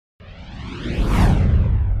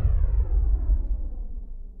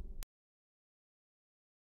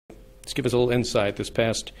Just give us a little insight. This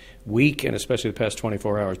past week, and especially the past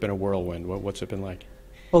 24 hours, been a whirlwind. What's it been like?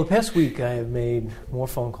 Well, the past week I have made more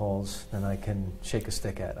phone calls than I can shake a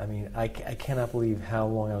stick at. I mean, I cannot believe how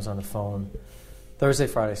long I was on the phone Thursday,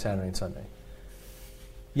 Friday, Saturday, and Sunday.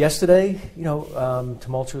 Yesterday,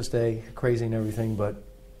 tumultuous day, crazy and everything, but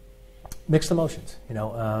mixed emotions,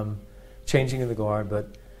 changing of the guard. But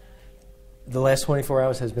the last 24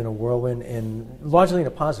 hours has been a whirlwind, and largely in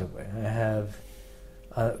a positive way. I have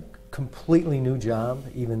a completely new job,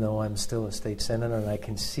 even though I'm still a state senator, and I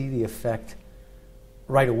can see the effect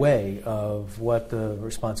right away of what the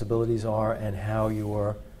responsibilities are and how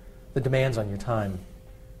the demands on your time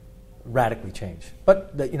radically change.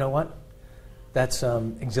 But you know what? That's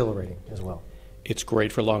exhilarating as well. It's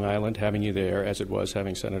great for Long Island having you there, as it was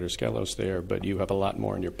having Senator Skelos there, but you have a lot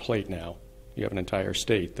more on your plate now. You have an entire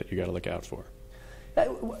state that you got to look out for.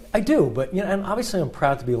 I do, but and obviously I'm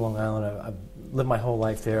proud to be Long Island. I've lived my whole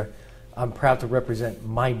life there. I'm proud to represent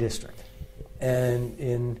my district.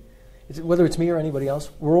 And whether it's me or anybody else,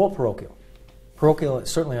 we're all parochial. Parochial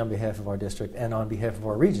certainly on behalf of our district and on behalf of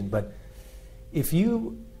our region. But if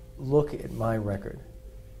you look at my record,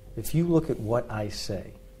 if you look at what I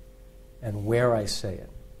say and where I say it,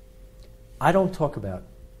 I don't talk about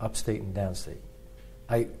upstate and downstate.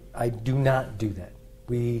 I do not do that.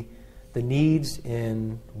 The needs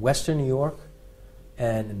in Western New York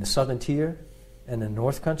and in the Southern Tier and in the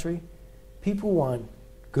North Country, people want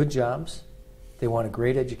good jobs. They want a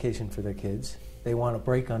great education for their kids. They want a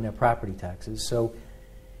break on their property taxes. So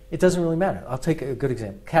it doesn't really matter. I'll take a good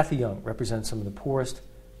example. Kathy Young represents some of the poorest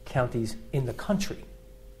counties in the country.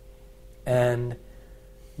 And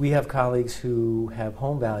we have colleagues who have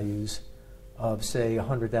home values of, say,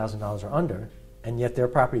 $100,000 or under, and yet their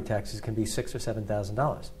property taxes can be $6,000 or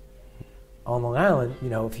 $7,000. On Long Island,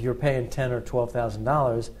 if you're paying $10,000 or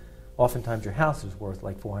 $12,000, oftentimes your house is worth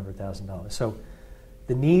like $400,000. So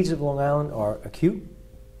the needs of Long Island are acute.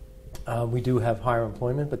 We do have higher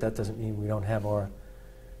employment, but that doesn't mean we don't have our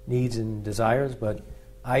needs and desires. But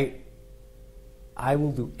I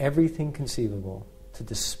will do everything conceivable to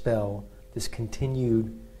dispel this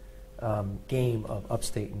continued game of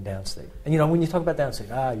upstate and downstate. And when you talk about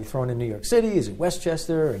downstate, you're throwing in New York City, is it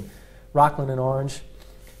Westchester and Rockland and Orange?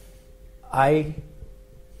 I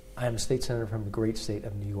am a state senator from the great state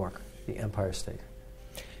of New York, the Empire State.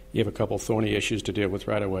 You have a couple thorny issues to deal with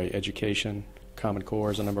right away. Education, Common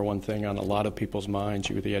Core is the number one thing on a lot of people's minds.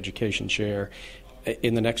 You were the education chair.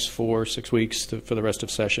 In the next 4-6 weeks for the rest of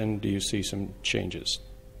session, do you see some changes?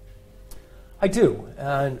 I do.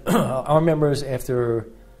 And our members, after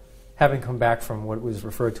having come back from what was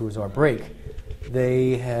referred to as our break,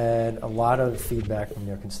 they had a lot of feedback from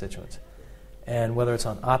their constituents. And whether it's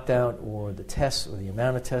on opt-out or the tests or the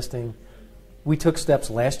amount of testing, we took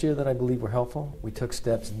steps last year that I believe were helpful. We took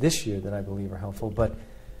steps this year that I believe are helpful. But,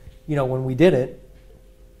 when we did it,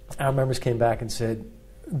 our members came back and said,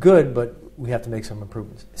 good, but we have to make some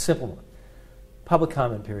improvements. Simple one. Public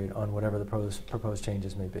comment period on whatever the proposed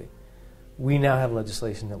changes may be. We now have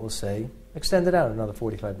legislation that will say, extend it out another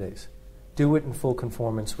 45 days. Do it in full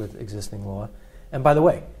conformance with existing law. And by the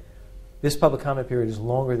way, this public comment period is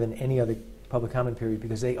longer than any other public comment period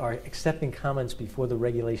because they are accepting comments before the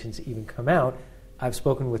regulations even come out. I've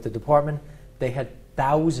spoken with the department. They had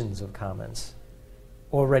thousands of comments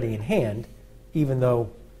already in hand, even though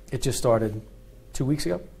it just started 2 weeks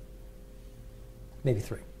ago, maybe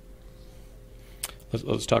 3.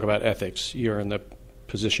 Let's talk about ethics. You're in the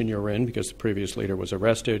position you're in because the previous leader was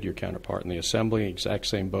arrested, your counterpart in the assembly, exact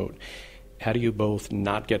same boat. How do you both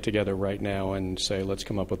not get together right now and say, let's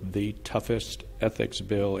come up with the toughest ethics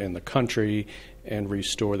bill in the country and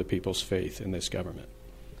restore the people's faith in this government?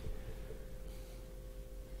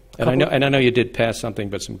 And I know you did pass something,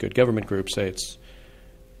 but some good government groups say it's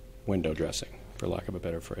window dressing, for lack of a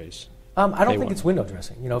better phrase. I don't think it's window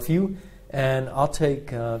dressing. I'll take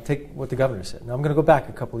what the governor said. Now I'm going to go back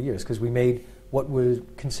a couple of years because we made what was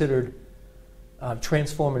considered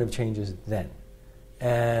transformative changes then.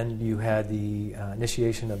 And you had the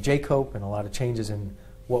initiation of JCOPE and a lot of changes in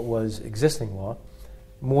what was existing law.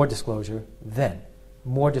 More disclosure then.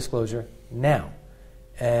 More disclosure now.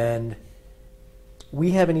 And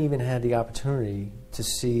we haven't even had the opportunity to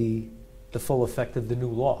see the full effect of the new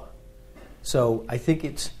law. So I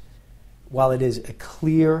think while it is a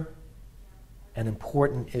clear and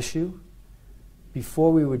important issue,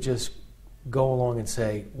 before we would just go along and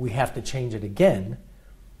say, we have to change it again,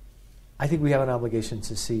 I think we have an obligation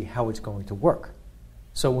to see how it's going to work.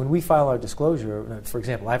 So when we file our disclosure, for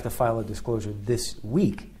example, I have to file a disclosure this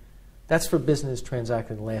week. That's for business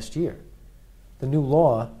transacted last year. The new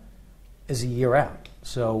law is a year out.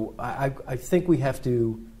 So I think we have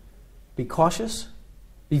to be cautious,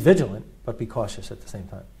 be vigilant, but be cautious at the same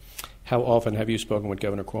time. How often have you spoken with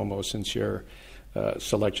Governor Cuomo since your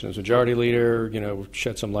selection as Majority Leader?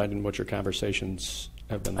 Shed some light on what your conversations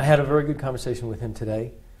have been like. I had a very good conversation with him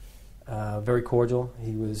today, very cordial.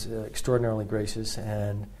 He was extraordinarily gracious,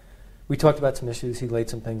 and we talked about some issues. He laid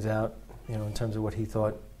some things out, in terms of what he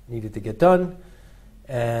thought needed to get done,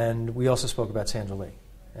 and we also spoke about Sandra Lee.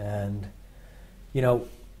 And,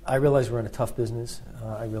 I realize we're in a tough business.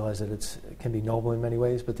 I realize that it can be noble in many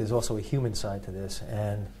ways, but there's also a human side to this.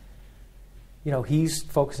 And, he's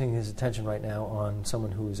focusing his attention right now on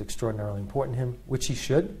someone who is extraordinarily important to him, which he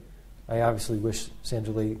should. I obviously wish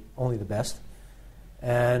Sandra Lee only the best.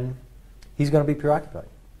 And he's going to be preoccupied.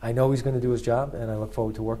 I know he's going to do his job, and I look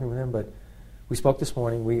forward to working with him, but we spoke this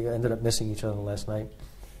morning. We ended up missing each other last night.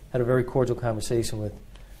 Had a very cordial conversation with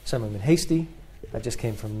Senator Hasty. I just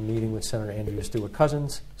came from a meeting with Senator Andrea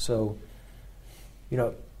Stewart-Cousins. So,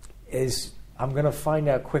 I'm going to find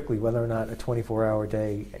out quickly whether or not a 24-hour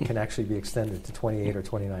day can actually be extended to 28 or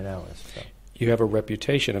 29 hours. So. You have a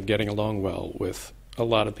reputation of getting along well with a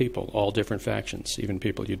lot of people, all different factions, even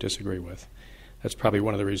people you disagree with. That's probably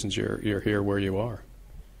one of the reasons you're here where you are.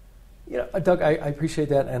 Doug, I appreciate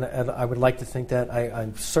that, and I would like to think that.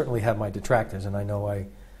 I certainly have my detractors, and I know I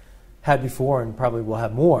had before and probably will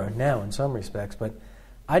have more now in some respects, but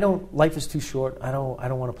life is too short. I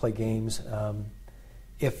don't want to play games.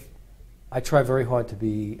 If I try very hard to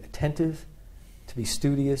be attentive, to be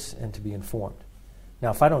studious, and to be informed. Now,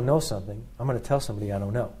 if I don't know something, I'm going to tell somebody I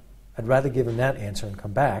don't know. I'd rather give them that answer and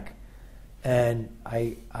come back. And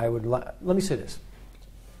I would let me say this.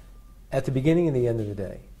 At the beginning and the end of the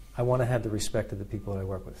day, I want to have the respect of the people that I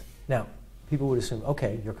work with. Now, people would assume,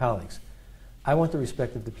 okay, your colleagues. I want the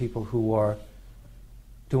respect of the people who are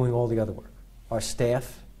doing all the other work. Our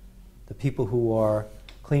staff, the people who are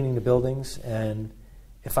cleaning the buildings, and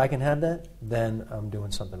if I can have that, then I'm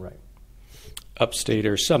doing something right.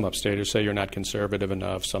 Some upstaters say you're not conservative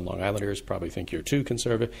enough. Some Long Islanders probably think you're too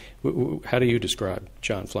conservative. How do you describe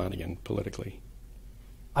John Flanagan politically?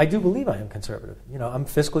 I do believe I am conservative. I'm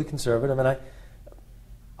fiscally conservative, and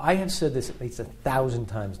I have said this at least 1,000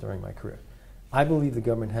 times during my career. I believe the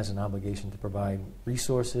government has an obligation to provide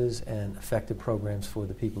resources and effective programs for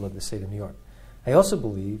the people of the state of New York. I also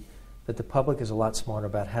believe that the public is a lot smarter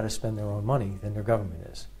about how to spend their own money than their government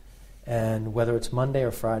is. And whether it's Monday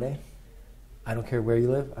or Friday, I don't care where you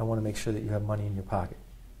live, I want to make sure that you have money in your pocket.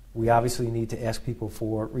 We obviously need to ask people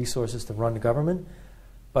for resources to run the government,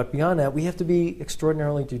 but beyond that, we have to be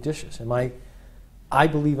extraordinarily judicious. And I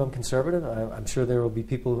believe I'm conservative. I'm sure there will be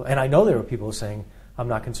people, and I know there are people saying I'm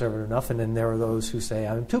not conservative enough, and then there are those who say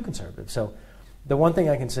I'm too conservative. So the one thing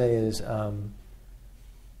I can say is I'm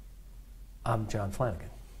John Flanagan.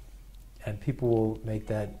 And people will make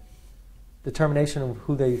that determination of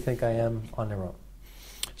who they think I am on their own.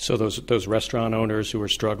 So those restaurant owners who are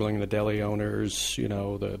struggling, the deli owners,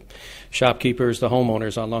 the shopkeepers, the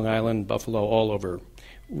homeowners on Long Island, Buffalo, all over,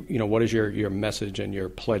 what is your message and your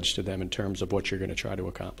pledge to them in terms of what you're going to try to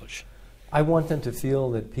accomplish? I want them to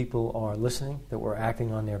feel that people are listening, that we're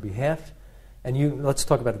acting on their behalf. And let's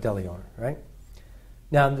talk about the deli owner, right?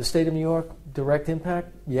 Now, in the state of New York, direct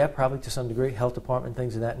impact, yeah, probably to some degree, health department,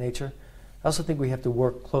 things of that nature. I also think we have to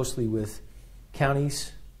work closely with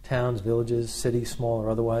counties, towns, villages, cities, small or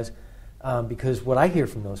otherwise, because what I hear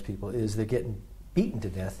from those people is they're getting beaten to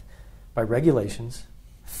death by regulations,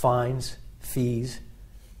 fines, fees.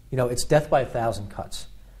 It's death by 1,000 cuts.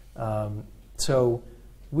 So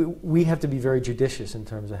we have to be very judicious in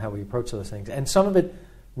terms of how we approach those things. And some of it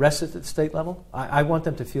rests at the state level. I want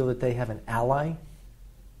them to feel that they have an ally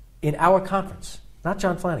in our conference, not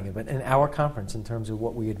John Flanagan, but in our conference in terms of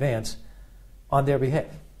what we advance on their behalf.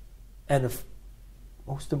 And the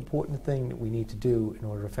most important thing that we need to do in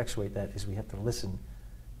order to effectuate that is we have to listen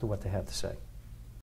to what they have to say.